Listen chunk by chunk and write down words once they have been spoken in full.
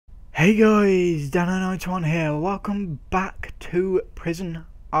Hey guys, Dan91 here. Welcome back to Prison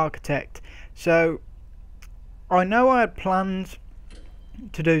Architect. So, I know I had plans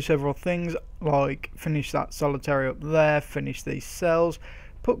to do several things, like finish that solitary up there, finish these cells,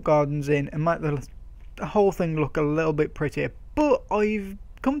 put gardens in, and make the whole thing look a little bit prettier. But I've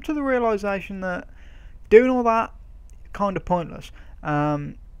come to the realisation that doing all that kind of pointless,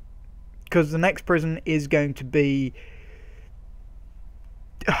 because the next prison is going to be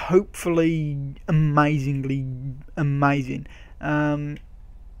hopefully amazingly amazing.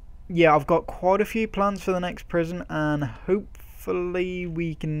 Yeah, I've got quite a few plans for the next prison, and hopefully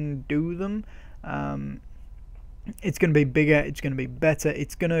we can do them. It's going to be bigger, it's going to be better,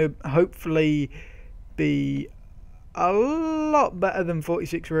 it's going to hopefully be a lot better than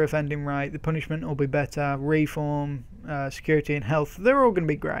 46 reoffending rate. The punishment will be better, reform, security and health, they're all going to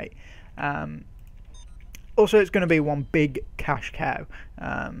be great. Also, it's going to be one big cash cow,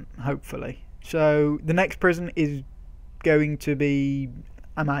 hopefully. So the next prison is going to be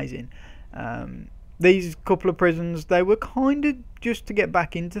amazing. These couple of prisons, they were kind of just to get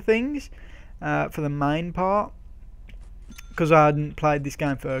back into things for the main part, because I hadn't played this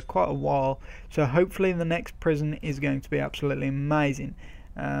game for quite a while. So hopefully the next prison is going to be absolutely amazing.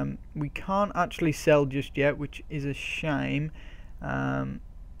 We can't actually sell just yet, which is a shame.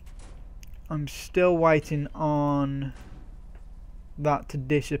 I'm still waiting on that to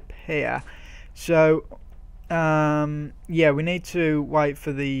disappear. So, yeah, we need to wait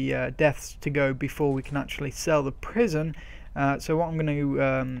for the deaths to go before we can actually sell the prison. So what I'm going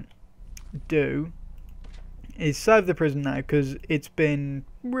to do is save the prison now, because it's been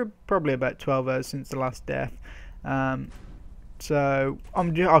probably about 12 hours since the last death. So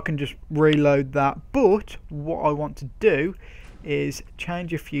I can just reload that. But what I want to do is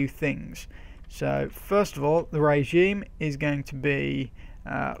change a few things. So first of all, the regime is going to be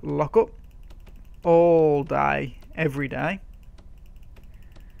lock up all day, every day.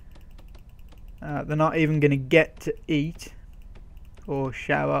 They're not even going to get to eat or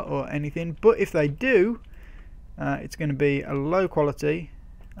shower or anything, but if they do, it's going to be a low quality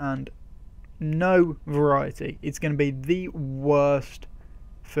and no variety. It's going to be the worst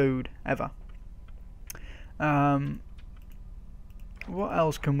food ever. What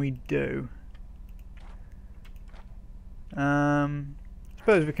else can we do?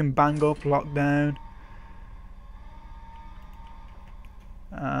 Suppose we can bang up lockdown.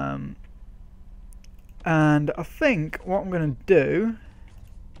 And I think what I'm going to do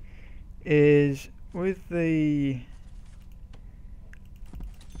is, with the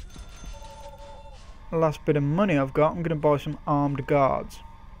last bit of money I've got, I'm going to buy some armed guards,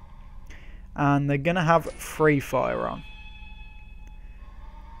 and they're going to have free fire on.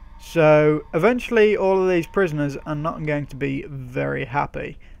 So eventually all of these prisoners are not going to be very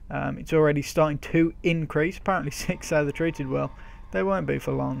happy. It's already starting to increase. Apparently 6 say they're treated well. They won't be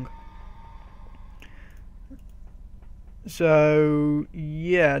for long. So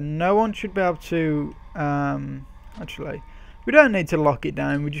yeah, no one should be able to actually, we don't need to lock it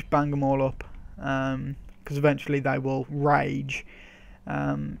down, we just bang them all up, because eventually they will rage.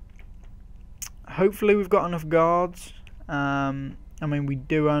 Hopefully we've got enough guards. I mean, we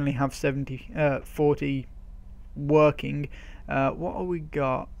do only have 40 working. What have we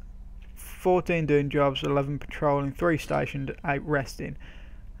got? 14 doing jobs, 11 patrolling, 3 stationed, 8 resting.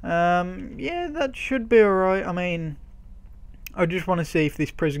 Yeah, that should be alright. I mean, I just want to see if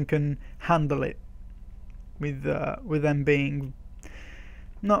this prison can handle it with them being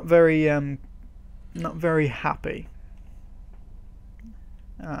not very happy.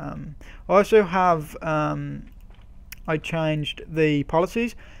 I also have I changed the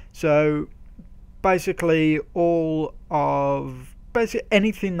policies, so basically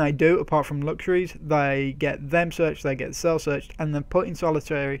anything they do apart from luxuries, they get them searched, they get the cell searched, and then put in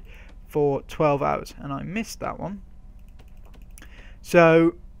solitary for 12 hours, and I missed that one.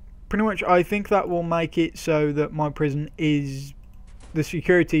 So pretty much I think that will make it so that my prison is, the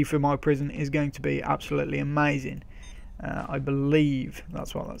security for my prison is going to be absolutely amazing. I believe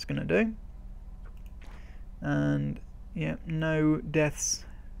that's what that's going to do. And yeah, no deaths.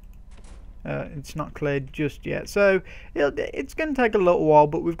 It's not cleared just yet, so it's going to take a little while,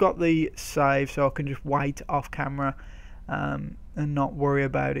 but we've got the save, so I can just wait off camera and not worry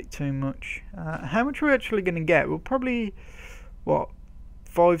about it too much. How much are we actually going to get? We'll probably, what,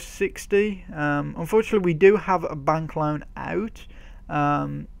 560. Unfortunately we do have a bank loan out.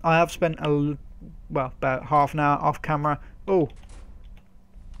 I have spent about half an hour off camera.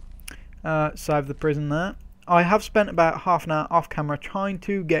 Save the prison there. I have spent about half an hour off camera trying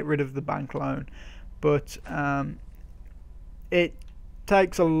to get rid of the bank loan, but it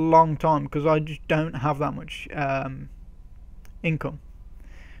takes a long time because I just don't have that much income,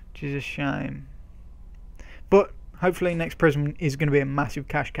 which is a shame. But hopefully next prison is going to be a massive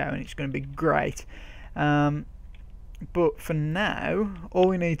cash cow and it's going to be great. But for now, all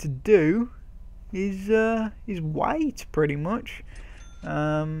we need to do is wait, pretty much.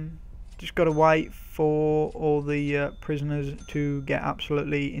 Just got to wait for all the prisoners to get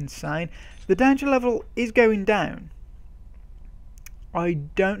absolutely insane. The danger level is going down. I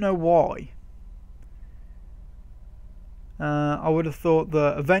don't know why. I would have thought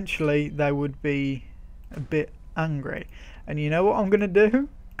that eventually they would be a bit angry. And you know what I'm going to do?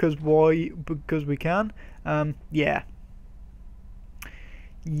 Because why? Because we can.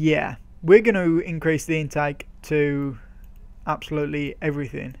 Yeah, we're going to increase the intake to absolutely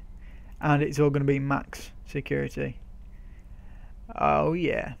everything, and it's all going to be max security. Oh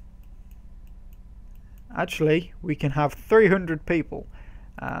yeah. Actually, we can have 300 people.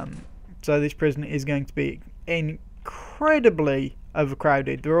 So this prison is going to be incredibly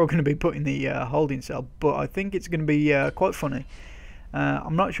overcrowded. They're all going to be put in the holding cell, but I think it's going to be quite funny.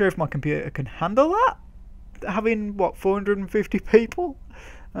 I'm not sure if my computer can handle that, having what, 450 people.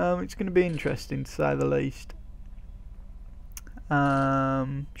 It's going to be interesting, to say the least.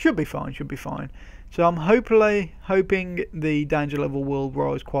 Should be fine. So I'm hoping the danger level will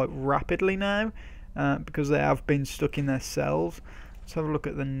rise quite rapidly now, because they have been stuck in their cells. Let's have a look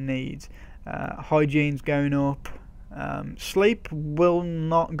at the needs. Hygiene's going up. Sleep will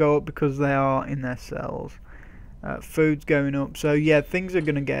not go up because they are in their cells. Food's going up. So yeah, things are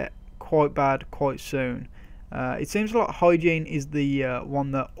going to get quite bad quite soon. It seems like hygiene is the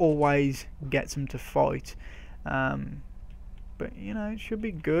one that always gets them to fight. But you know, it should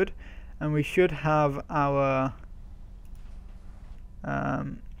be good. And we should have our...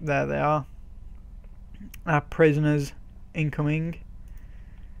 there they are. Our prisoners incoming.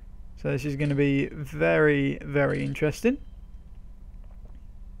 So this is going to be very, very interesting.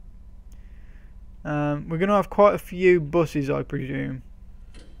 We're going to have quite a few buses, I presume.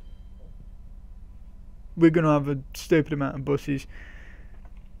 We're going to have a stupid amount of buses.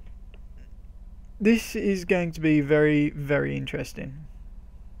 This is going to be very, very interesting.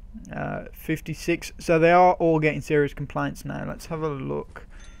 56. So they are all getting serious complaints now. Let's have a look.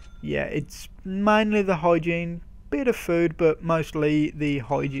 Yeah, it's mainly the hygiene. Bit of food, but mostly the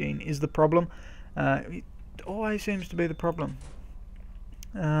hygiene is the problem. It always seems to be the problem.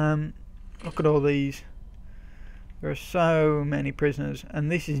 Look at all these. There are so many prisoners,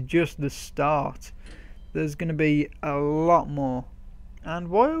 and this is just the start. There's going to be a lot more. And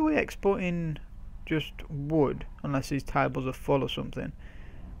why are we exporting just wood, unless these tables are full or something?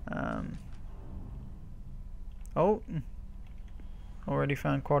 Oh, already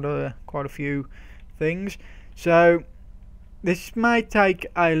found quite a few things. So this may take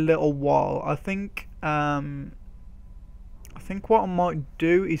a little while. I think what I might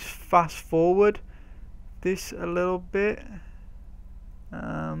do is fast forward this a little bit.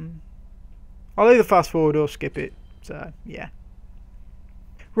 I'll either fast forward or skip it. So yeah.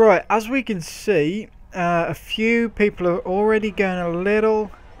 Right, as we can see, a few people are already going a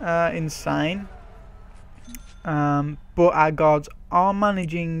little insane, but our guards are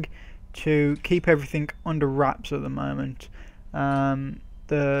managing to keep everything under wraps at the moment.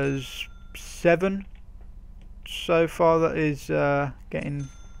 There's 7 so far that is getting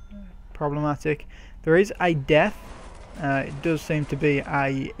problematic. There is a death. It does seem to be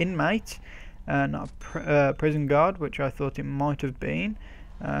a inmate, not a prison guard, which I thought it might have been.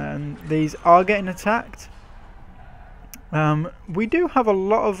 These are getting attacked. We do have a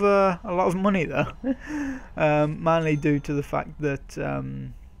lot of money though, mainly due to the fact that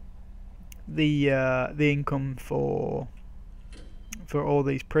the income for all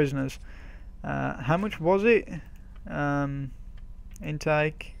these prisoners. How much was it?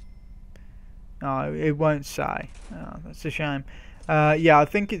 Intake? Oh, it won't say. Oh, that's a shame. Yeah, I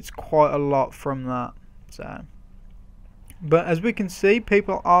think it's quite a lot from that. So, but as we can see,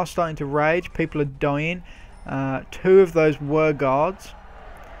 people are starting to rage. People are dying. 2 of those were guards.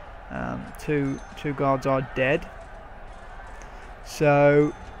 Two guards are dead.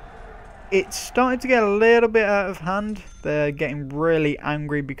 So it's starting to get a little bit out of hand. They're getting really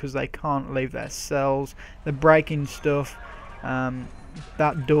angry because they can't leave their cells. They're breaking stuff.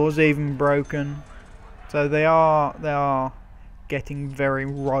 That door's even broken. So they are getting very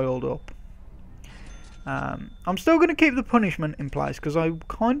riled up. I'm still going to keep the punishment in place because I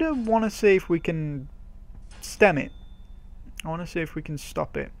kind of want to see if we can stem it. I want to see if we can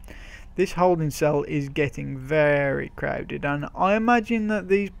stop it. This holding cell is getting very crowded, and I imagine that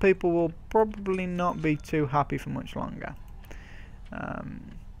these people will probably not be too happy for much longer.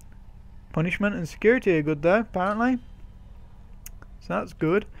 Punishment and security are good though, apparently. So that's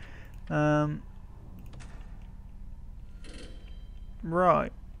good.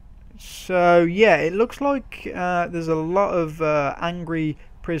 Right. So yeah, it looks like there's a lot of angry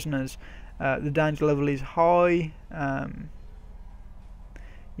prisoners. The danger level is high.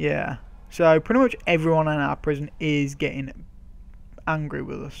 Yeah. So pretty much everyone in our prison is getting angry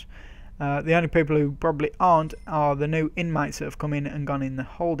with us. The only people who probably aren't are the new inmates that have come in and gone in the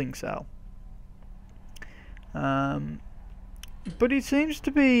holding cell. But it seems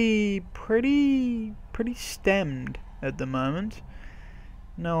to be pretty stemmed at the moment.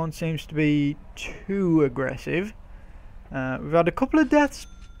 No one seems to be too aggressive. We've had a couple of deaths,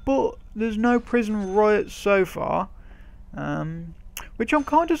 but there's no prison riots so far, which I'm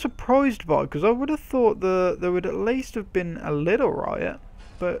kind of surprised by, because I would have thought there would at least have been a little riot,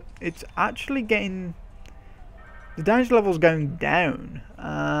 but it's actually getting... the danger level's going down.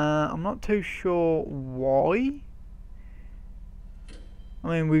 I'm not too sure why.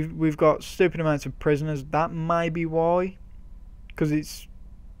 I mean, we've got stupid amounts of prisoners. That may be why, because it's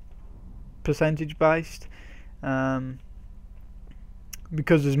percentage based.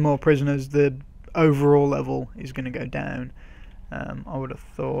 Because there's more prisoners, the overall level is going to go down. I would have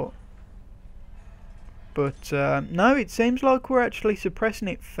thought. But no, it seems like we're actually suppressing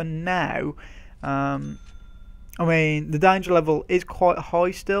it for now. I mean, the danger level is quite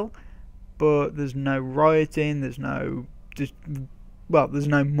high still, but there's no rioting, there's no there's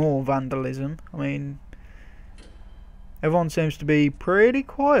no more vandalism. I mean, everyone seems to be pretty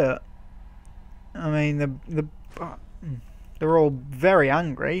quiet. I mean, they're all very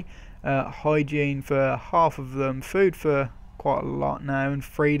angry. Hygiene for half of them, food for quite a lot now, and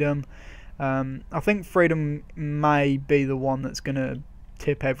freedom. I think freedom may be the one that's going to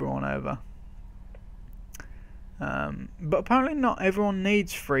tip everyone over. But apparently not everyone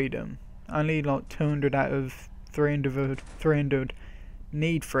needs freedom. Only like 200 out of 300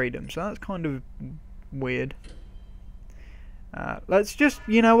 need freedom, so that's kind of weird. Let's just,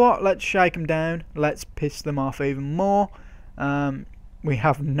 you know what, let's shake them down, let's piss them off even more. We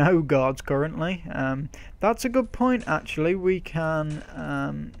have no guards currently. That's a good point actually. We can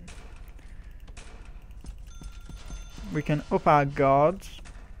up our guards,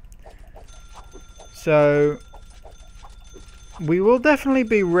 so we will definitely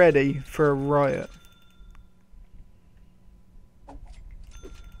be ready for a riot.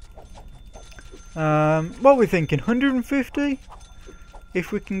 What are we thinking? 150?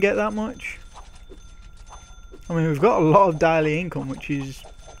 If we can get that much. I mean, we've got a lot of daily income, which is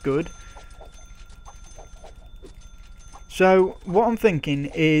good. So what I'm thinking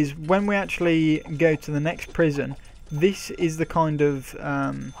is, when we actually go to the next prison, this is the kind of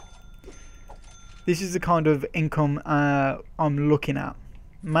income I'm looking at.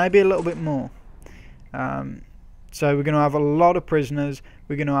 Maybe a little bit more. So we're going to have a lot of prisoners,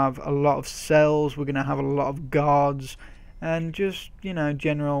 we're going to have a lot of cells, we're going to have a lot of guards, and just, you know,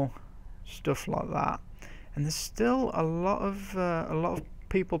 general stuff like that. And there's still a lot of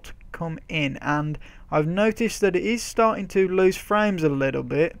people to come in, and I've noticed that it is starting to lose frames a little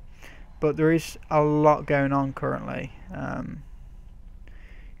bit, but there is a lot going on currently. You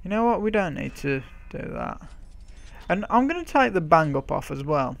know what, we don't need to do that. And I'm going to take the bang up off as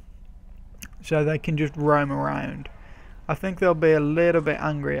well, so they can just roam around. I think they'll be a little bit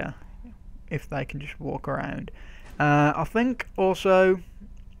angrier if they can just walk around. I think also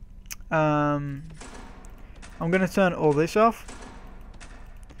I'm going to turn all this off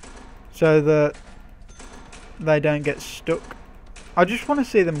so that they don't get stuck. I just want to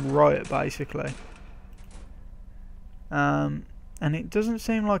see them riot, basically. And it doesn't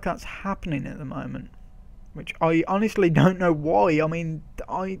seem like that's happening at the moment, which I honestly don't know why. I mean,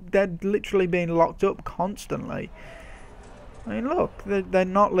 they're literally being locked up constantly. I mean, look, they're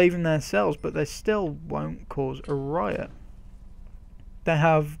not leaving their cells, but they still won't cause a riot. They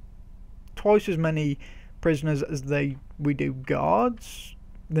have twice as many prisoners as we do guards.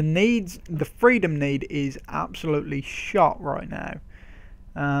 The freedom need is absolutely shot right now.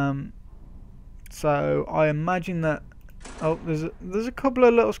 So I imagine that. Oh, there's a couple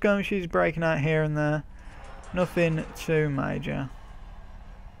of little skirmishes breaking out here and there. Nothing too major.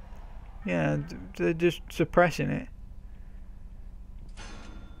 Yeah, they're just suppressing it.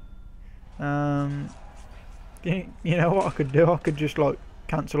 You know what I could do? I could just like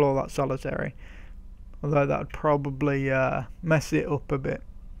cancel all that solitary. Although that would probably mess it up a bit.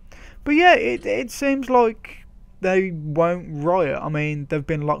 But yeah, it seems like they won't riot. I mean, they've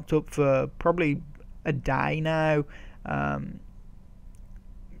been locked up for probably a day now.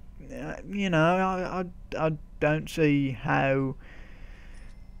 You know, I don't see how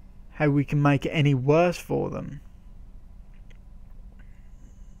how we can make it any worse for them.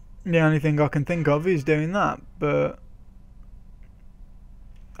 The only thing I can think of is doing that, but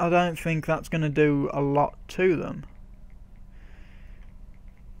I don't think that's going to do a lot to them.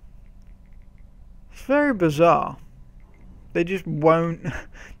 It's very bizarre. They just won't.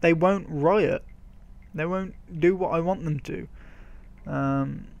 They won't riot. They won't do what I want them to.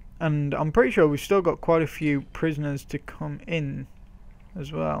 And I'm pretty sure we've still got quite a few prisoners to come in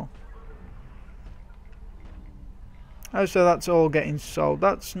as well. Oh, so that's all getting sold.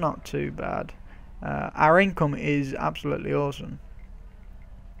 That's not too bad. Our income is absolutely awesome.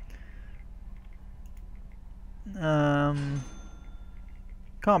 Can't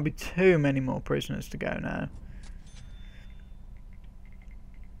be too many more prisoners to go now.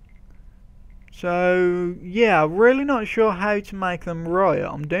 So yeah, really not sure how to make them riot.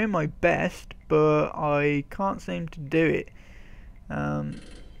 I'm doing my best, but I can't seem to do it.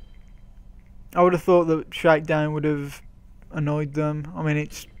 I would have thought that shakedown would have annoyed them. I mean,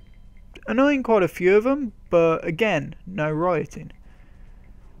 it's annoying quite a few of them, but again, no rioting.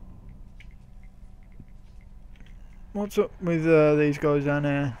 What's up with these guys down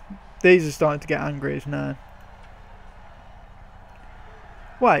here? These are starting to get angry now.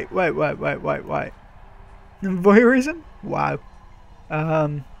 Wait. Voyeurism? Wow.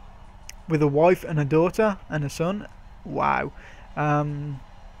 With a wife and a daughter and a son? Wow.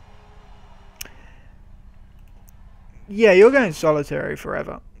 Yeah, you're going solitary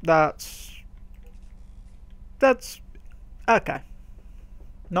forever. That's okay.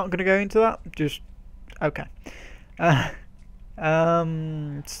 Not gonna go into that. Just okay.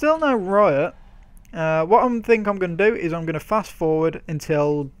 Still no riot. What I think I'm going to do is I'm going to fast forward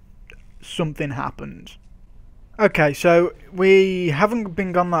until something happens. Okay, so we haven't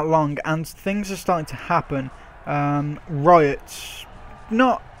been gone that long and things are starting to happen. Riots.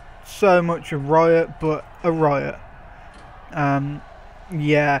 Not so much a riot, but a riot.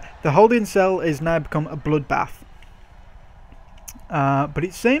 Yeah, the holding cell is now become a bloodbath. But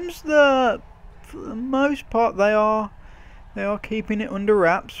it seems that for the most part they are keeping it under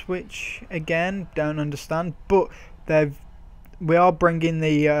wraps, which again don't understand. But we are bringing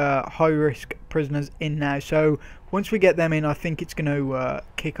the high risk prisoners in now. So once we get them in, I think it's going to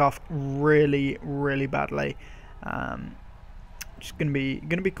kick off really badly. It's going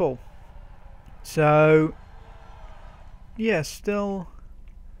to be cool. So yeah, still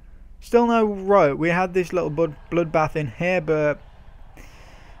no riot. We had this little bloodbath in here, but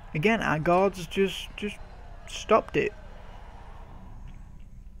again, our guards just stopped it.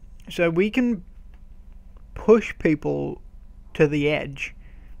 So we can push people to the edge,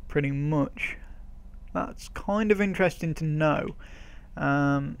 pretty much. That's kind of interesting to know.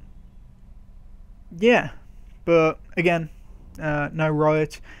 Yeah, but again, no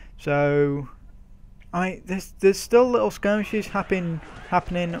riot. So there's still little skirmishes happening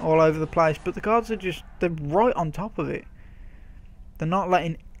all over the place, but the guards they're right on top of it. They're not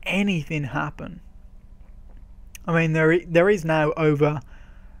letting anything happen. I mean, there is now over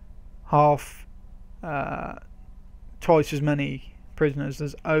half, twice as many prisoners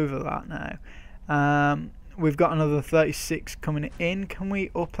as over that now. We've got another 36 coming in. Can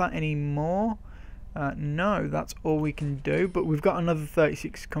we up that any more? No, that's all we can do, but we've got another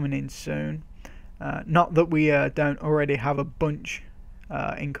 36 coming in soon. Not that we don't already have a bunch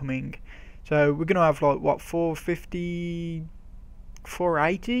incoming. So we're going to have like, what, 450,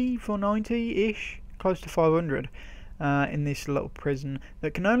 480, 490-ish? Close to 500 in this little prison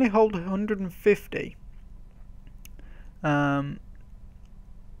that can only hold 150. So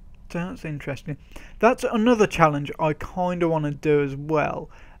that's interesting. That's another challenge I kind of want to do as well.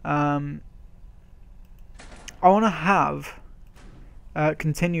 I want to have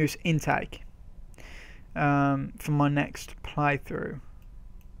continuous intake for my next playthrough.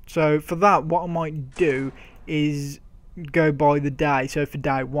 So for that, what I might do is go by the day. So for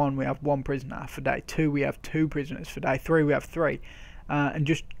day 1 we have 1 prisoner, for day 2 we have 2 prisoners, for day 3 we have 3, and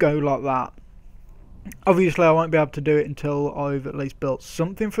just go like that. Obviously I won't be able to do it until I've at least built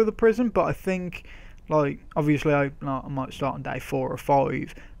something for the prison, but I think, like, obviously I might start on day 4 or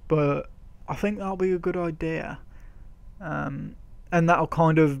 5, but I think that'll be a good idea. And that'll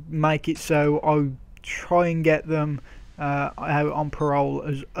kind of make it so I try and get them out on parole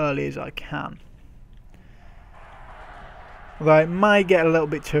as early as I can. Although it may get a little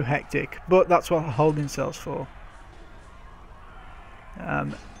bit too hectic, but that's what the holding cell's for.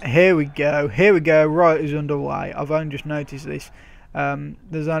 Here we go, riot is underway. I've only just noticed this.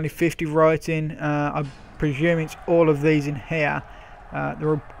 There's only 50 rioting. I presume it's all of these in here.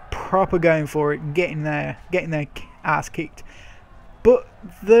 They're proper going for it, getting their ass kicked. but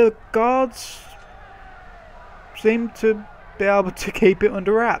the guards seem to be able to keep it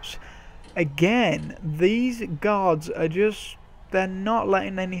under wraps. Again, these guards are just, they're not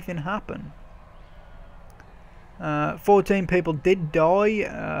letting anything happen. 14 people did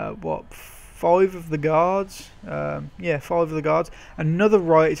die. What, 5 of the guards? Yeah, 5 of the guards. Another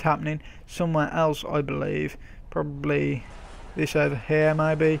riot is happening somewhere else, I believe. Probably this over here,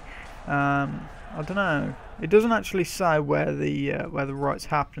 maybe. I don't know. It doesn't actually say where the riot's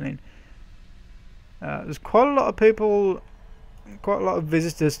happening. There's quite a lot of people, quite a lot of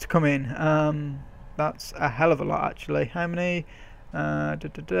visitors to come in. That's a hell of a lot, actually. How many?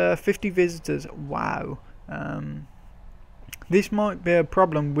 50 visitors. Wow. This might be a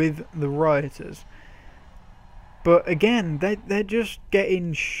problem with the rioters. But again, they're just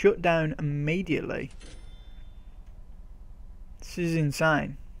getting shut down immediately. This is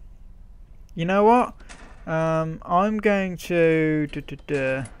insane. You know what? I'm going to...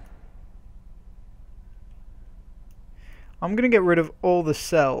 I'm going to get rid of all the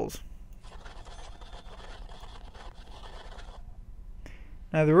cells.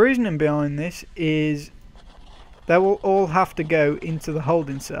 Now the reasoning behind this is they will all have to go into the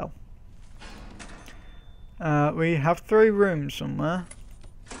holding cell. We have 3 rooms somewhere.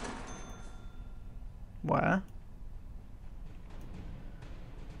 Where?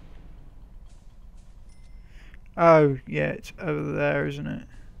 Oh, yeah, it's over there, isn't it?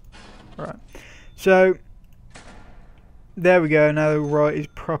 Right. So, there we go. Now the riot is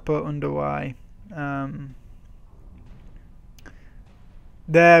proper underway.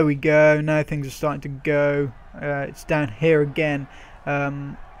 There we go. Now things are starting to go. It's down here again.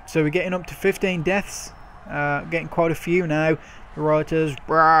 So we're getting up to 15 deaths. Getting quite a few now. The rioters,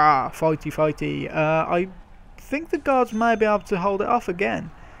 brah, fighty, fighty. I think the guards may be able to hold it off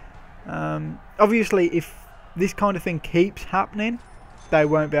again. Obviously, if this kind of thing keeps happening, they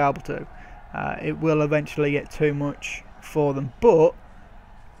won't be able to. It will eventually get too much for them, but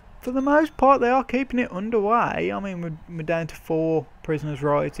for the most part they are keeping it underway. I mean, we're down to 4 prisoners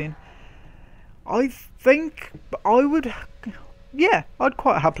rioting. I think I would, yeah, I'd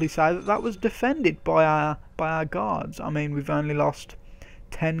quite happily say that was defended by our guards. I mean, we've only lost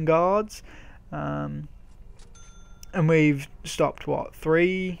 10 guards, and we've stopped what,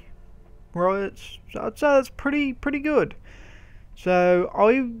 3 riots. So I'd say that's pretty good. So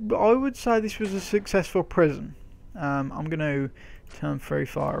I would say this was a successful prison. I'm going to turn free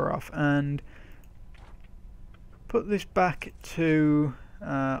fire off and put this back to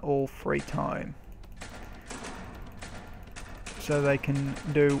all free time, so they can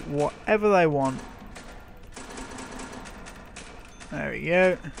do whatever they want. There we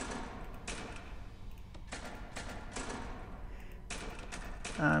go.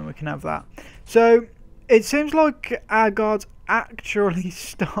 And we can have that. So it seems like our guards actually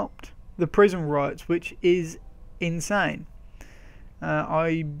stopped the prison riots, which is insane.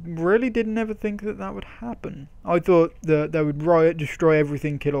 I really didn't ever think that would happen. I thought that they would riot, destroy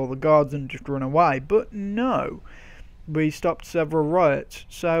everything, kill all the guards and just run away, but no, we stopped several riots.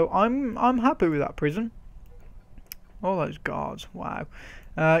 So I'm happy with that prison. All those guards, wow.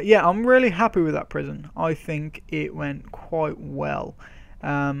 Yeah, I'm really happy with that prison. I think it went quite well.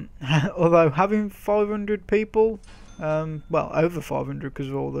 Although having 500 people, well, over 500 because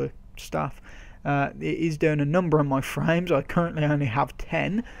of all the staff, it is doing a number on my frames. I currently only have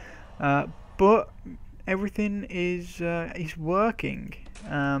 10, but everything is working.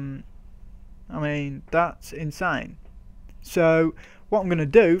 I mean, that's insane. So what I'm going to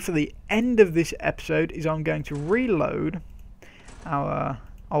do for the end of this episode is I'm going to reload our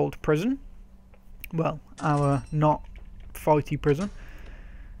old prison. Well, our not fighty prison.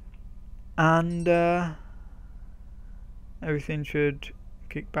 And everything should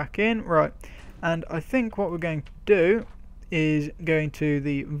kick back in. Right. And I think what we're going to do is go into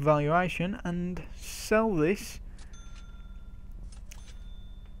the valuation and sell this.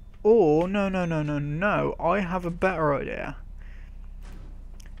 Or, no. I have a better idea.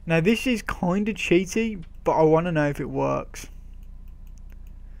 Now, this is kind of cheaty, but I want to know if it works.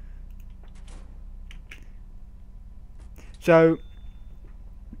 So,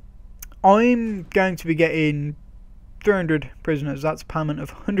 I'm going to be getting 300 prisoners. That's a payment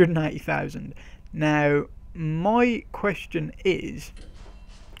of 180,000. Now, my question is,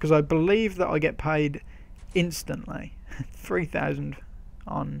 because I believe that I get paid instantly, 3,000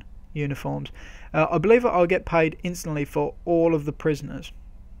 on uniforms. I believe that I'll get paid instantly for all of the prisoners.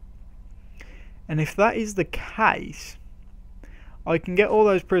 And if that is the case, I can get all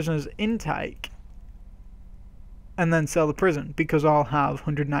those prisoners intake and then sell the prison, because I'll have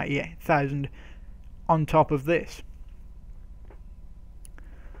 188,000 on top of this.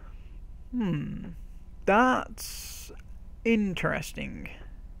 That's interesting.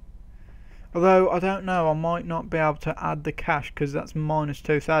 Although, I don't know, I might not be able to add the cash because that's minus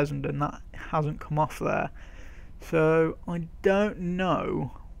 2,000 and that hasn't come off there. So, I don't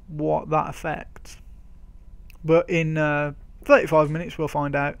know what that affects. But in 35 minutes we'll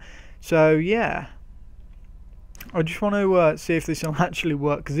find out. So, yeah. I just want to see if this will actually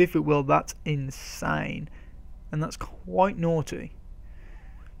work, because if it will, that's insane. And that's quite naughty.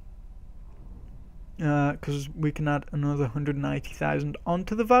 Because we can add another 180,000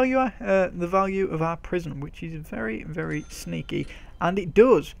 onto the value of our prison, which is very, very sneaky. And it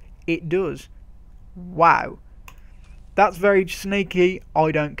does. It does. Wow. That's very sneaky.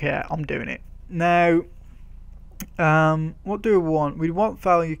 I don't care. I'm doing it. Now, what do we want? We want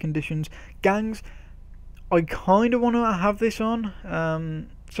value conditions. Gangs, I kind of want to have this on.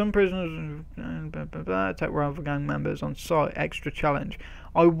 Some prisoners attack rival gang members on site. Extra challenge.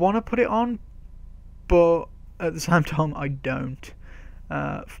 I want to put it on, but at the same time I don't.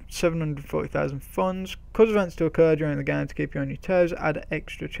 740,000 funds. Cause events to occur during the game to keep you on your toes. Add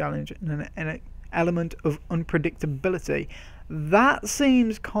extra challenge and an element of unpredictability. That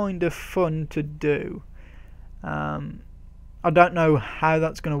seems kind of fun to do. I don't know how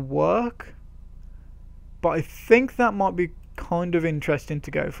that's going to work, but I think that might be kind of interesting to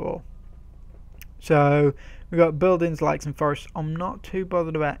go for. So we've got buildings, lakes and forests. I'm not too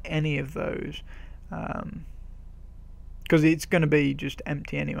bothered about any of those, because it's going to be just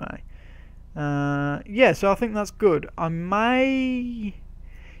empty anyway. Yeah, so I think that's good. I may,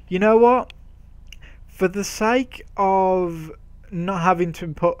 you know what, for the sake of not having to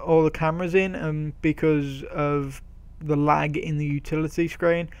put all the cameras in, and because of the lag in the utility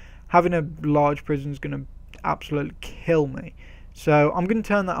screen, having a large prison is going to absolutely kill me. So I'm going to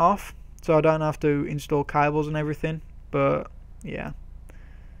turn that off so I don't have to install cables and everything. But yeah,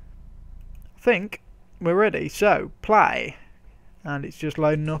 I think we're ready. So play, and it's just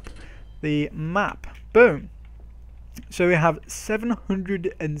loading up the map. Boom. So we have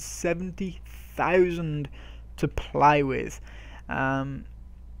 770,000 to play with. Now,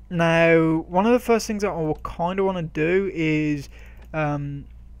 one of the first things that I will kind of want to do is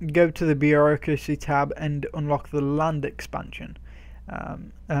go to the bureaucracy tab and unlock the land expansion,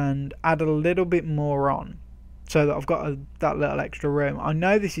 and add a little bit more on, so that I've got that little extra room. I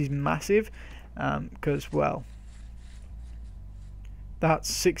know this is massive, because, well,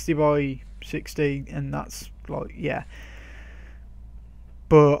 that's 60 by 60, and that's like, yeah.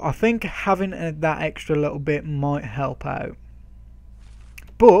 But I think having that extra little bit might help out.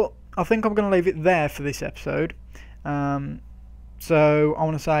 But I think I'm going to leave it there for this episode. So I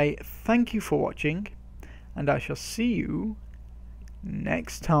want to say thank you for watching, and I shall see you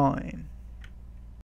next time.